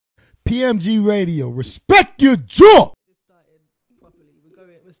PMG Radio. Respect your jaw.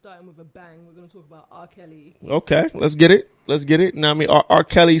 We're starting with a bang. We're going to talk about R. Kelly. Okay, let's get it. Now, I mean, R.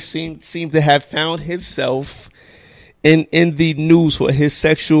 Kelly seemed to have found himself in the news for his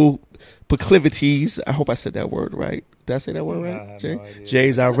sexual proclivities. I hope I said that word right. Did I say that word right? Jay? No,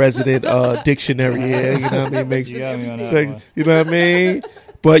 Jay's our resident dictionary here. You know what I mean? You got me on that one. You know what I mean?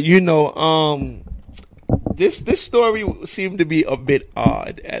 But this story seemed to be a bit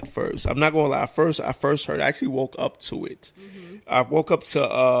odd at first. I'm not gonna lie. I first heard. I actually woke up to it. Mm-hmm. I woke up to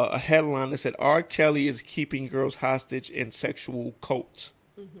a headline that said R. Kelly is keeping girls hostage in sexual cult.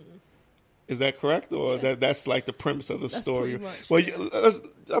 Mm-hmm. Is that correct, or that's like the premise of the story? Well,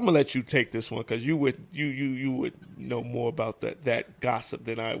 I'm gonna let you take this one because you would know more about that gossip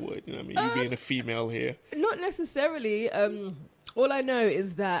than I would. You know what I mean? You being a female here. Not necessarily. All I know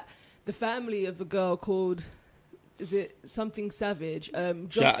is that the family of a girl called, is it something Savage?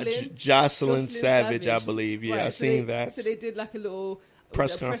 Joycelyn Savage, I believe. Yeah, right, I've seen that. So they did like a little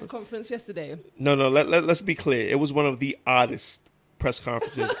press conference yesterday. No. Let's be clear. It was one of the oddest press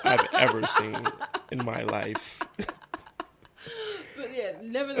conferences I've ever seen in my life. But yeah,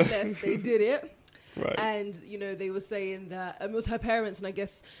 nevertheless, they did it. Right. And, they were saying that it was her parents and I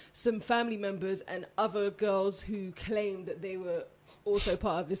guess some family members and other girls who claimed that they were also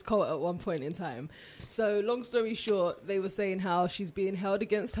part of this cult at one point in time. So long story short, they were saying how she's being held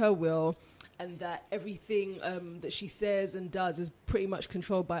against her will and that everything that she says and does is pretty much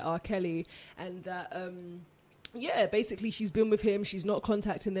controlled by R. Kelly, and that basically she's been with him, she's not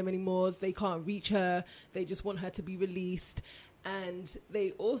contacting them anymore, they can't reach her, they just want her to be released. And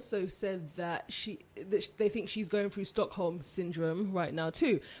they also said that they think she's going through Stockholm syndrome right now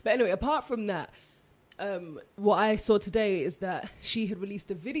too. But anyway, apart from that, what I saw today is that she had released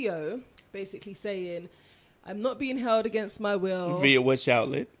a video basically saying, I'm not being held against my will. Via which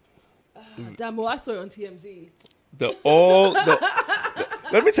outlet? Damn, well, I saw it on TMZ.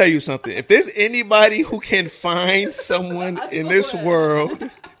 Let me tell you something. If there's anybody who can find someone in this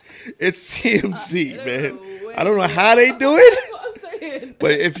world, it's TMZ, man. I don't know how they do it,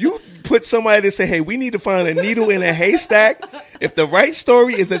 but if you put somebody to say, hey, we need to find a needle in a haystack, if the right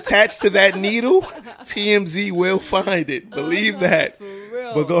story is attached to that needle, TMZ will find it. Believe that.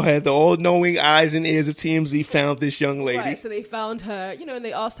 But go ahead. The all-knowing eyes and ears of TMZ found this young lady. Right, so they found her, and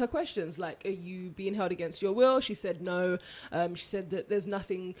they asked her questions like, are you being held against your will? She said no. She said that there's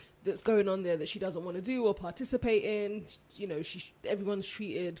nothing that's going on there that she doesn't want to do or participate in. Everyone's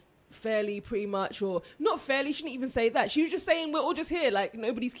treated fairly, pretty much, or not fairly. She didn't even say that. She was just saying we're all just here, like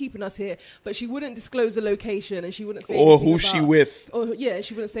nobody's keeping us here. But she wouldn't disclose the location, and she wouldn't say or who she with. Or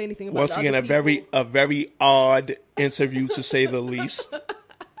she wouldn't say anything about. Once again, a very odd interview to say the least.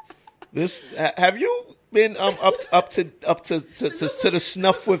 This have you been up to the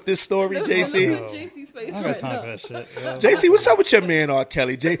snuff with this story, JC? JC's face I got time for that shit. Yeah. JC, what's up with your man R.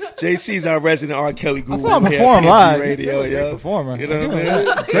 Kelly? JC's our resident R. Kelly guru. I saw him perform live. Radio, He's a great performer. You know what I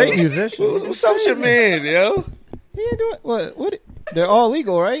mean? Great musician. What's up with your man, yo? He ain't doing what? They're all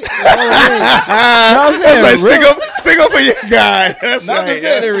legal, right? I'm saying, stick up for your guy. That's not right.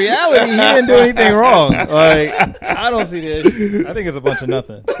 saying in reality, he didn't do anything wrong. Like, I don't see this. I think it's a bunch of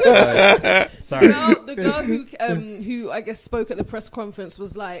nothing. Sorry. The girl who I guess spoke at the press conference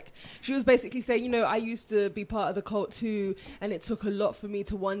was like, she was basically saying, I used to be part of the cult too, and it took a lot for me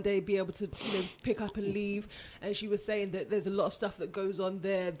to one day be able to, pick up and leave. And she was saying that there's a lot of stuff that goes on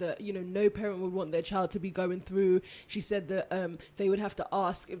there that, no parent would want their child to be going through. She said that they would have to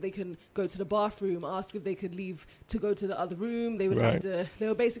ask if they can go to the bathroom, ask if they could leave to go to the other room. They would have to,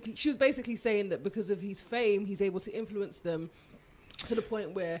 she was basically saying that because of his fame, he's able to influence them to the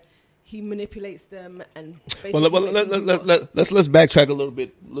point where he manipulates them and basically. Let's backtrack a little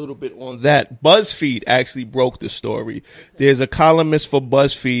bit on that. BuzzFeed actually broke the story. Okay. There's a columnist for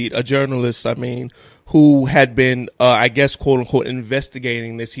BuzzFeed, a journalist, who had been, I guess, quote unquote,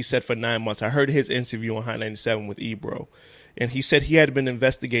 investigating this. He said for 9 months. I heard his interview on Hot 97 with Ebro, and he said he had been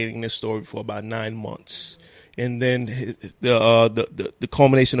investigating this story for about 9 months. And then the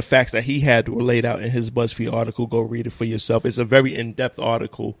culmination of facts that he had were laid out in his BuzzFeed article. Go read it for yourself. It's a very in-depth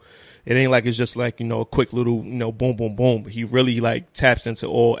article. It ain't like it's just like, a quick little, boom, boom, boom. He really like taps into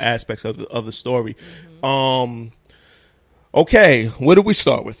all aspects of the story. Mm-hmm. Okay, where do we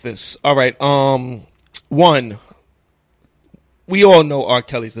start with this? All right. One, we all know R.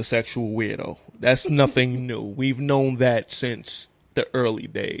 Kelly's a sexual weirdo. That's nothing new. We've known that since the early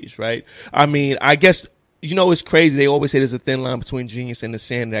days, right? I mean, I guess you know, it's crazy. They always say there's a thin line between genius and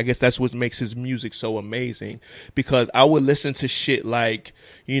insanity. I guess that's what makes his music so amazing, because I would listen to shit like,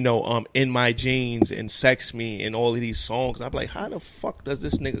 you know, In My Jeans and Sex Me and all of these songs. And I'm like, how the fuck does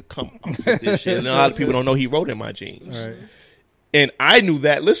this nigga come up with this shit? And a lot of people don't know he wrote In My Jeans. Right. And I knew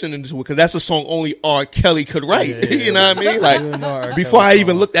that listening to it, because that's a song only R. Kelly could write. Yeah. You know what I mean? Like, R. before Kelly I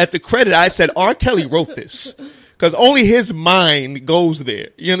even song. looked at the credit, I said, R. Kelly wrote this. Because only his mind goes there.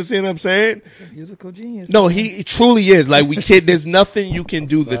 You understand what I'm saying? It's a musical genius. No, man. he truly is. Like, we kid, there's nothing you can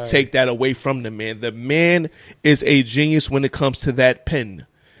do to Sorry. take that away from the man. The man is a genius when it comes to that pen.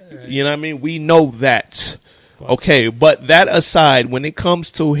 You know what I mean? We know that. Okay, but that aside, when it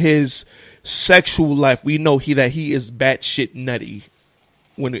comes to his sexual life, we know that he is batshit nutty.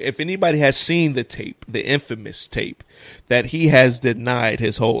 If anybody has seen the tape, the infamous tape that he has denied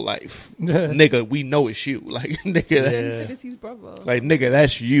his whole life, nigga, we know it's you. Like, nigga, He said it's his brother. like, nigga,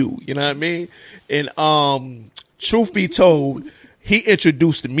 that's you. You know what I mean? And truth be told, he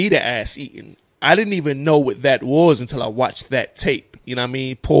introduced me to ass eating. I didn't even know what that was until I watched that tape. You know what I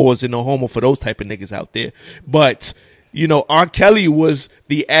mean? Pause and no homo for those type of niggas out there. But, you know, R. Kelly was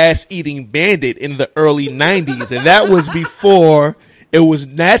the ass eating bandit in the early 90s. And that was before it was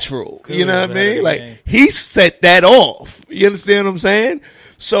natural. You know what I mean? Like, he set that off. You understand what I'm saying?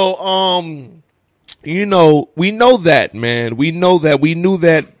 So, you know, we know that, man. We know that. We knew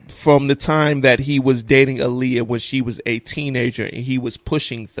that from the time that he was dating Aaliyah when she was a teenager and he was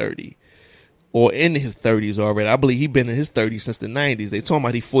pushing 30. Or in his 30s already. I believe he's been in his 30s since the 90s. They talking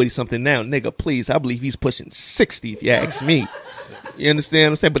about he's 40-something now. Nigga, please. I believe he's pushing 60, if you ask me. You understand what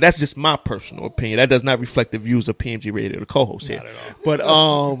I'm saying? But that's just my personal opinion. That does not reflect the views of PMG Radio, the co-host here. But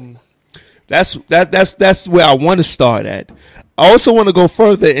that's where I want to start at. I also want to go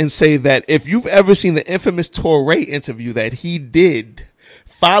further and say that if you've ever seen the infamous Torre interview that he did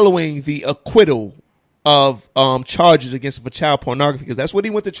following the acquittal of charges against him for child pornography, because that's what he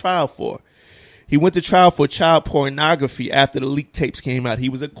went to trial for. He went to trial for child pornography after the leaked tapes came out. He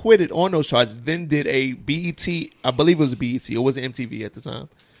was acquitted on those charges, then did a BET, I believe it was a BET, or was it MTV at the time?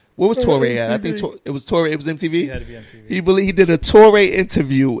 What was Torre at? I think it was Torre, it was MTV? He had to be MTV. He did a Torre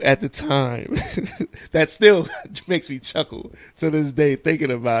interview at the time. That still makes me chuckle to this day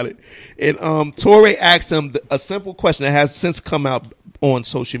thinking about it. And Torre asked him a simple question that has since come out on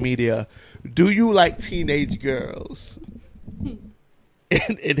social media. Do you like teenage girls?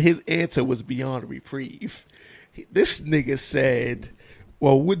 And his answer was beyond reprieve. This nigga said,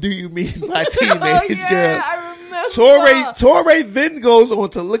 well, what do you mean by teenage girl? I remember. Torre then goes on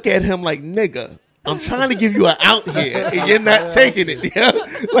to look at him like, nigga, I'm trying to give you an out here, and you're not taking it. Yeah?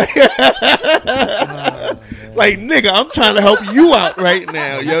 Like, nigga, I'm trying to help you out right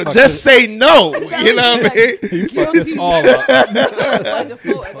now, yo. Just say no. You know what I mean? You fucked this all up. By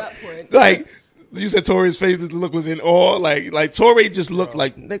default at that point. Like, you said Torre's face, the look was in awe. Like Torre just looked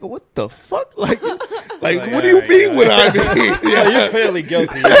like, nigga, what the fuck? Like what do you mean what I mean? Yeah, you're clearly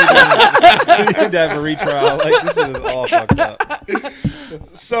guilty. You need to have a retrial. Like, this shit is all fucked up.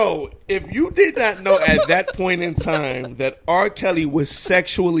 So, if you did not know at that point in time that R. Kelly was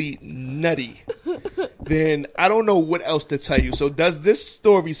sexually nutty, then I don't know what else to tell you. So, does this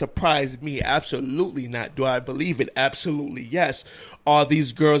story surprise me? Absolutely not. Do I believe it? Absolutely yes. Are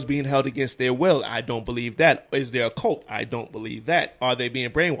these girls being held against their will? I don't believe that. Is there a cult? I don't believe that. Are they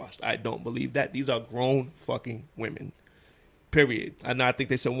being brainwashed? I don't believe that. These are grown fucking women. Period. And I think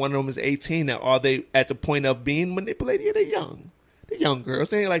they said one of them is 18 now. Are they at the point of being manipulated? Yeah, they're young. They're young girls.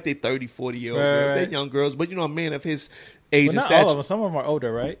 They ain't like they 30, 40-year-old girls. They're young girls. But, you know, a man of his age But and not stature. all of them. Some of them are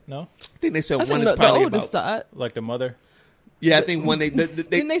older, right? No? I think they said I one think is the probably oldest about... Like the mother? Yeah, I think when they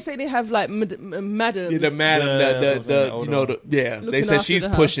Didn't they say they have like madams? yeah, the madam, you know, they Looking said after she's the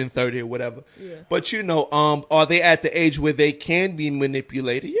house. pushing 30 or whatever. Yeah. But, you know, are they at the age where they can be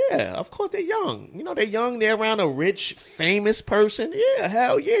manipulated? Yeah, of course they're young. You know, they're young. They're around a rich, famous person. Yeah,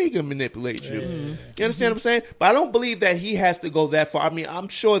 hell yeah, he can manipulate you. You understand what I'm saying? But I don't believe that he has to go that far. I mean, I'm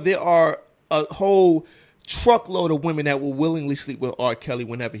sure there are a whole truckload of women that will willingly sleep with R. Kelly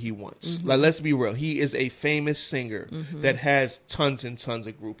whenever he wants. Like, let's be real. He is a famous singer that has tons and tons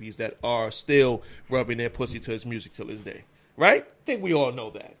of groupies that are still rubbing their pussy to his music till this day. Right? I think we all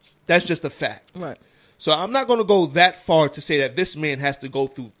know that. That's just a fact. Right. So I'm not going to go that far to say that this man has to go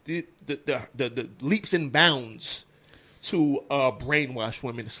through the leaps and bounds to brainwash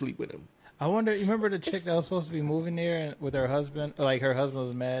women to sleep with him. I wonder, you remember the chick that was supposed to be moving there with her husband? Like, her husband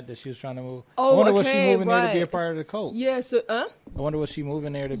was mad that she was trying to move. Oh, I wonder was she okay, moving there to be a right. part of the cult? Yeah, so, I wonder was she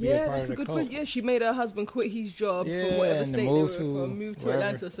moving there to be a yeah, part that's of a the good cult? point. Yeah, she made her husband quit his job Yeah, from whatever and state they move were to from, moved to wherever.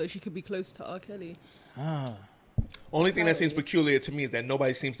 Atlanta so she could be close to R. Kelly. Ah. Only thing that seems peculiar to me is that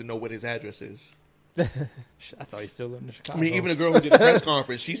nobody seems to know what his address is. I thought he still lived in Chicago. I mean, even the girl who did the press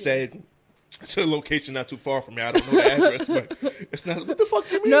conference, she said it's a location not too far from me. I don't know the address, but it's not. What the fuck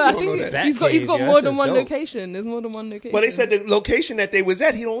do you mean? No, you I don't know think that? he's got Batcave, more yeah, than that's one dope. location. There's more than one location. But they said the location that they was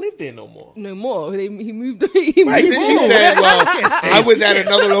at, he don't live there no more. no more. He moved. He Right, moved then she on. said, well, I was at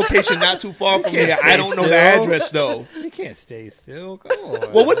another location not too far from here. I don't know the still. address, though. You can't stay still. Come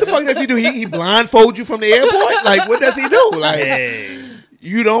on. Well, what the fuck does he do? He blindfold you from the airport? Like, what does he do? Like, Hey,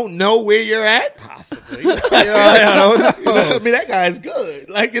 you don't know where you're at? possibly. I mean, that guy's good.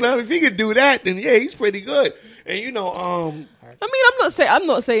 Like, you know, if he could do that, then yeah, he's pretty good. And you know, I mean, I'm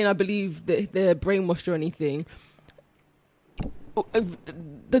not saying I believe that they're brainwashed or anything.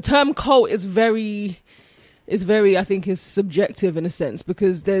 The term cult is very, I think, is subjective in a sense,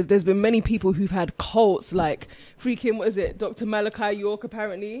 because there's been many people who've had cults, like freaking, what is it, Dr. Malachi York,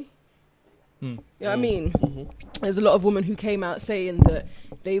 apparently. You know what I mean? There's a lot of women who came out saying that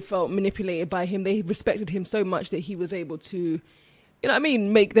they felt manipulated by him. They respected him so much that he was able to, you know what I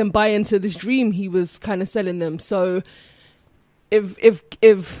mean, make them buy into this dream he was kind of selling them. So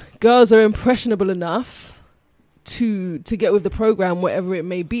if girls are impressionable enough to get with the program, whatever it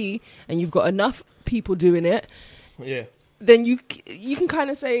may be, and you've got enough people doing it, yeah. then you can kind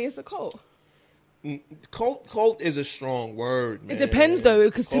of say it's a cult. Cult is a strong word, man. It depends though,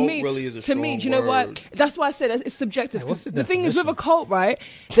 because to Cult me, really is a to me, strong do you know what? word. That's why I said it's subjective. Hey, what's 'cause the the thing is with a definition? cult, right?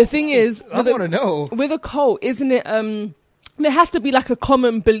 The thing is, I want to know. with a cult, isn't it? There has to be like a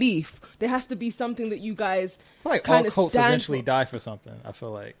common belief. There has to be something that you guys I feel like all kind of cults stand eventually for. die for something. I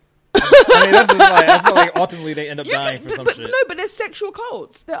feel like. I mean, this is like, I feel like ultimately they end up dying for some but shit. no, but there's sexual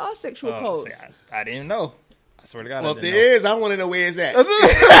cults. There are sexual Oh, cults. see, I didn't know. I swear to God, Well, I if didn't there know. is, I want to know where it's at. R.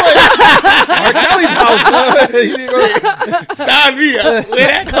 Kelly's house. You need to go- Sign me up. Where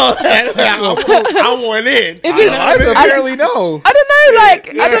that cult at? I want in. If it's, I apparently know. I don't know, like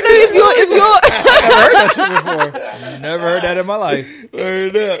I don't know if you're I've never heard that shit before. Never heard that in my life.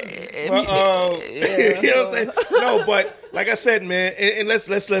 Word up. Well, you know what I'm saying? No, but like I said, man, and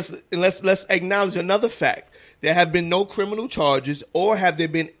let's acknowledge another fact. There have been no criminal charges, or has there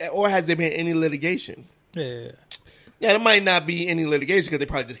been any litigation? Yeah. Yeah, there might not be any litigation because they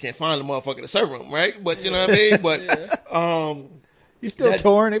probably just can't find the motherfucker to serve them, right? But you know what I mean? But He's still That-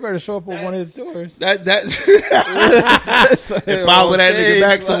 touring. They better show up on one of his tours. that Follow and follow that nigga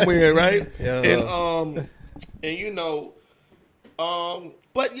back somewhere, right? Yeah. And you know,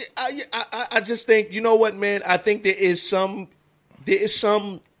 but I just think, you know what, man? I think there is some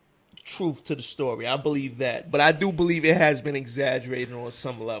truth to the story. I believe that, but I do believe it has been exaggerated on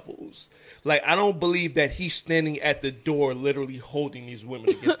some levels. Like, I don't believe that he's standing at the door literally holding these women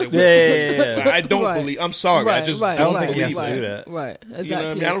against their will. Yeah. Like, I don't Right. believe. I'm sorry. I just don't right, believe he has to that. do that. Right, exactly. You know what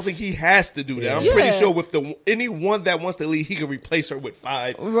I mean? I don't think he has to do that. I'm Yeah. pretty sure with anyone that wants to leave, he can replace her with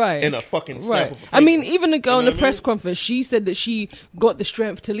 5 Right. and a fucking snap Right. of a I mean, finger. even the girl You in know the what I press mean? conference, she said that she got the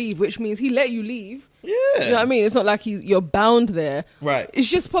strength to leave, which means he let you leave. Yeah. You know what I mean? It's not like you're bound there. Right. It's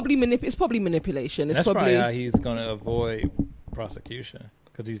just probably it's probably manipulation. It's That's probably probably how he's going to avoid prosecution.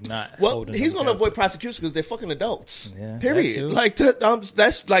 Because he's not. Well, holding he's them going to captive. avoid prosecution because they're fucking adults. Yeah, that Period. too. Like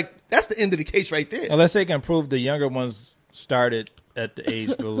that's the end of the case right there. Unless they can prove the younger ones started at the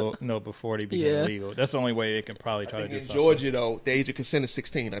age below, before they became Yeah. legal. That's the only way they can probably try I to think do in something. Georgia, though, the age of consent is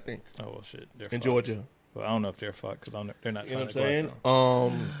 16. I think Oh well, shit. They're in fucked. Georgia. Well, I don't know if they're fucked because they're not You know trying what to I'm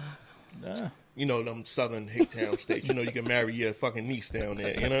go saying? after them. You know them southern hick town states. You know you can marry your fucking niece down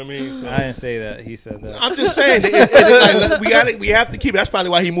there. You know what I mean? So, I didn't say that. He said that. I'm just saying, we have to keep it. That's probably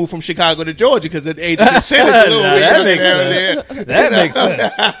why he moved from Chicago to Georgia, because at the age of consent is a little Nah, bit that makes down sense. there. That makes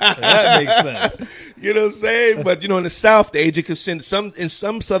sense. That makes sense. You know what I'm saying? But you know, in the South, the age of consent, in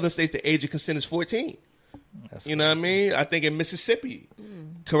some southern states, the age of consent is 14. That's You know what I mean? I think in Mississippi,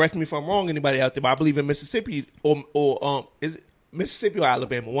 correct me if I'm wrong, anybody out there, but I believe in Mississippi or is it Mississippi or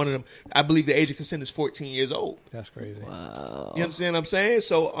Alabama, one of them, I believe the age of consent is 14 years old. That's crazy. Wow. You understand what I'm saying?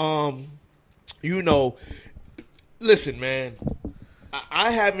 So, you know, listen, man,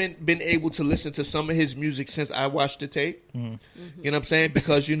 I haven't been able to listen to some of his music since I watched the tape. You know what I'm saying?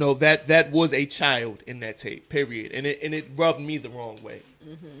 Because, you know, that was a child in that tape, period. And it rubbed me the wrong way.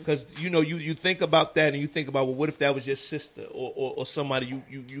 Because, you know, you think about that and you think about, well, what if that was your sister or somebody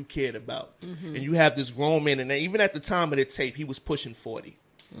you cared about? And you have this grown man, and even at the time of the tape, he was pushing 40.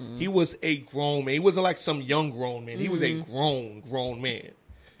 He was a grown man. He wasn't like some young grown man. He was a grown man.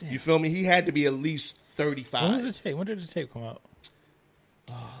 You feel me? He had to be at least 35. When was the tape? When did the tape come out?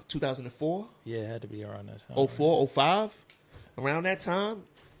 2004, Yeah, it had to be around that time. 04, 05, around that time.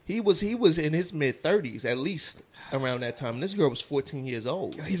 He was in his mid 30s at least around that time. And this girl was 14 years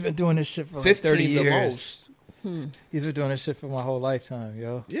old. He's been doing this shit for like 15 30 the years. most. He's been doing this shit for my whole lifetime,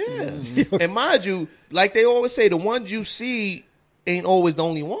 yo. Yeah. And mind you, like they always say, the ones you see ain't always the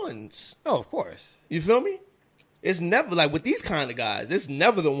only ones. Oh, of course. You feel me? It's never like with these kind of guys. It's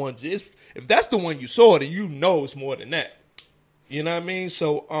never the one. If that's the one you saw, then you know it's more than that. You know what I mean?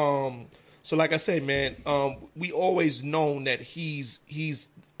 So like I said, man, we always known that he's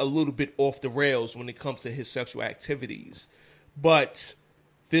a little bit off the rails when it comes to his sexual activities. But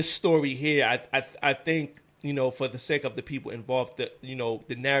this story here, I think, you know, for the sake of the people involved,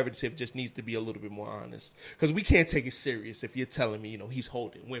 the narrative just needs to be a little bit more honest. Because we can't take it serious if you're telling me, you know, he's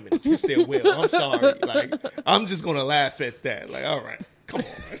holding women against their will. I'm sorry. Like, I'm just going to laugh at that. Like, all right, come on.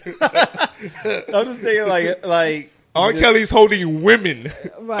 I'm just thinking like R. Kelly's holding women.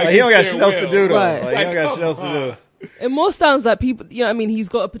 Right. like, he don't got shit else to do, though. Right. Like, he don't got shit else to do. It more sounds like people, you know, I mean, he's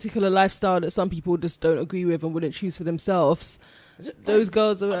got a particular lifestyle that some people just don't agree with and wouldn't choose for themselves. Those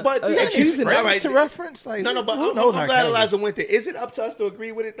girls are But yeah, accusing right, them. right. To reference, like, No, but who I'm knows? glad Eliza went there. Is it up to us to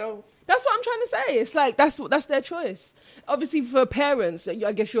agree with it, though? That's what I'm trying to say. It's like that's their choice. Obviously, for parents,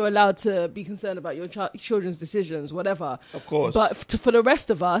 I guess you're allowed to be concerned about your children's decisions, whatever. Of course. But for the rest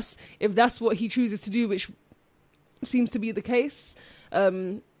of us, if that's what he chooses to do, which seems to be the case,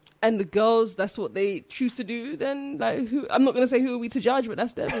 and the girls, that's what they choose to do, then like, I'm not going to say who are we to judge, but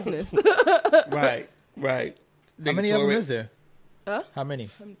that's their business. Right. How many of them is there? Huh? How many?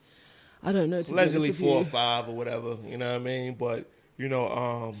 I don't know. To be honest Allegedly with 4 or you. 5 or whatever. You know what I mean? But, you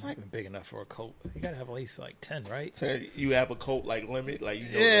know, It's not even big enough for a cult. You gotta have at least like 10, right? so you have a cult like limit, like, you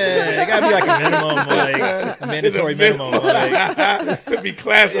know, Yeah, it gotta be like a minimum, like a mandatory minimum, like to be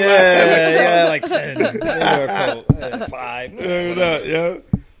classified. yeah, like 10. Yeah, 5.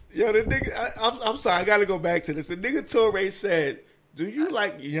 Yo, the nigga. I'm sorry, I gotta go back to this. The nigga Torre said, "Do you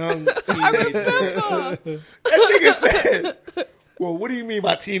like young teenagers?" That nigga said, "Well, what do you mean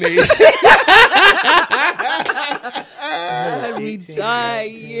by teenage?" I'm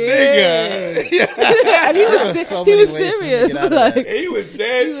dying. Nigga. And he was So he many was ways for him to serious. get out of that. Like He was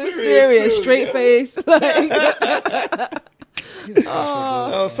dead he was serious. serious, too, straight yo. face. Like He's a special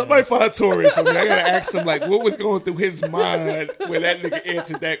dude. Oh, somebody find Torre for me. I gotta ask him like what was going through his mind when that nigga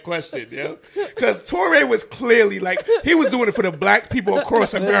answered that question, yo. Because Torre was clearly like he was doing it for the black people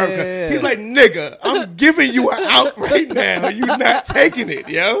across America. Yeah. He's like, nigga, I'm giving you an out right now. You're not taking it,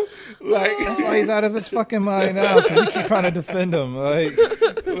 yo. Like That's why he's out of his fucking mind now, because we keep trying to defend him. Like,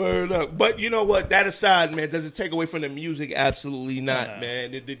 word up. But you know what? That aside, man, does it take away from the music? Absolutely not,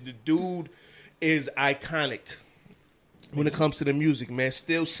 man. The dude is iconic. When it comes to the music, man,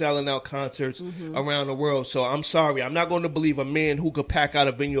 still selling out concerts around the world. So I'm sorry, I'm not going to believe a man who could pack out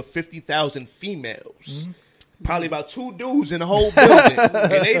a venue of 50,000 females. Probably about 2 dudes in the whole building,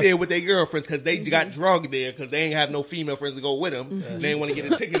 and they there with their girlfriends because they got drugged there because they ain't have no female friends to go with them. They didn't want to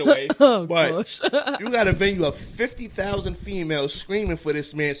get a ticket away. Oh, but gosh. you got a venue of 50,000 females screaming for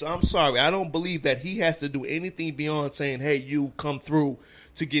this man. So I'm sorry, I don't believe that he has to do anything beyond saying, "Hey, you come through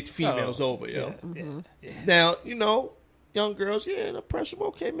to get females over, yo." yeah. Now, you know, young girls, yeah, the pressure.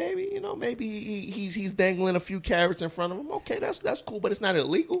 Okay, maybe, you know, maybe he's dangling a few carrots in front of him. Okay, that's cool, but it's not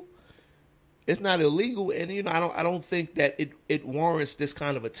illegal. It's not illegal, and you know, I don't think that it warrants this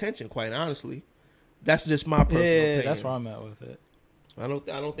kind of attention. Quite honestly, that's just my personal opinion. that's where I'm at with it. I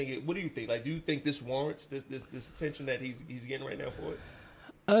don't think it. What do you think? Like, do you think this warrants this attention that he's getting right now for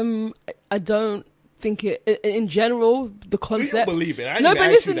it? I don't think it. In general, the Do concept. you believe it? I No, didn't but ask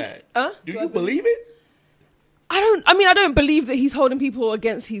you listen, that. huh? Do Do you I believe it? I don't believe that he's holding people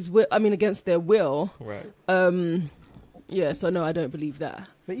against his will. I mean, against their will. Right. Yeah. So no, I don't believe that.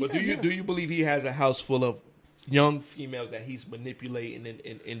 But do you believe he has a house full of young females that he's manipulating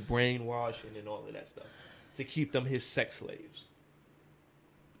and brainwashing and all of that stuff to keep them his sex slaves?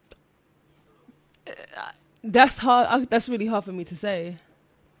 That's hard. That's really hard for me to say.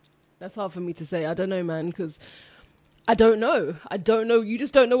 That's hard for me to say. I don't know, man, because I don't know. You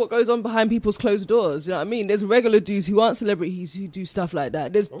just don't know what goes on behind people's closed doors. You know what I mean? There's regular dudes who aren't celebrities who do stuff like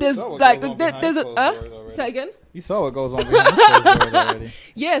that. There's saw what like goes on there's behind a closed doors already. say again. You saw what goes on behind this closed doors already.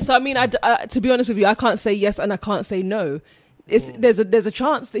 Yeah, so I mean, to be honest with you, I can't say yes and I can't say no. There's a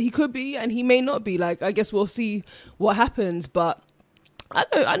chance that he could be and he may not be. Like, I guess we'll see what happens. But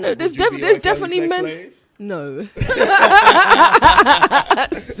I know. There's Would you be there's R. Kelly's definitely sex men. slave? No.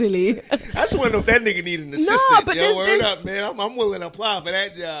 Silly. I just want to know if that nigga need an assistant. but Yo, there's- word up, man. I'm willing to apply for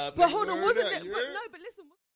that job. But nigga. hold on, Word wasn't up, it? you But heard? no, but listen.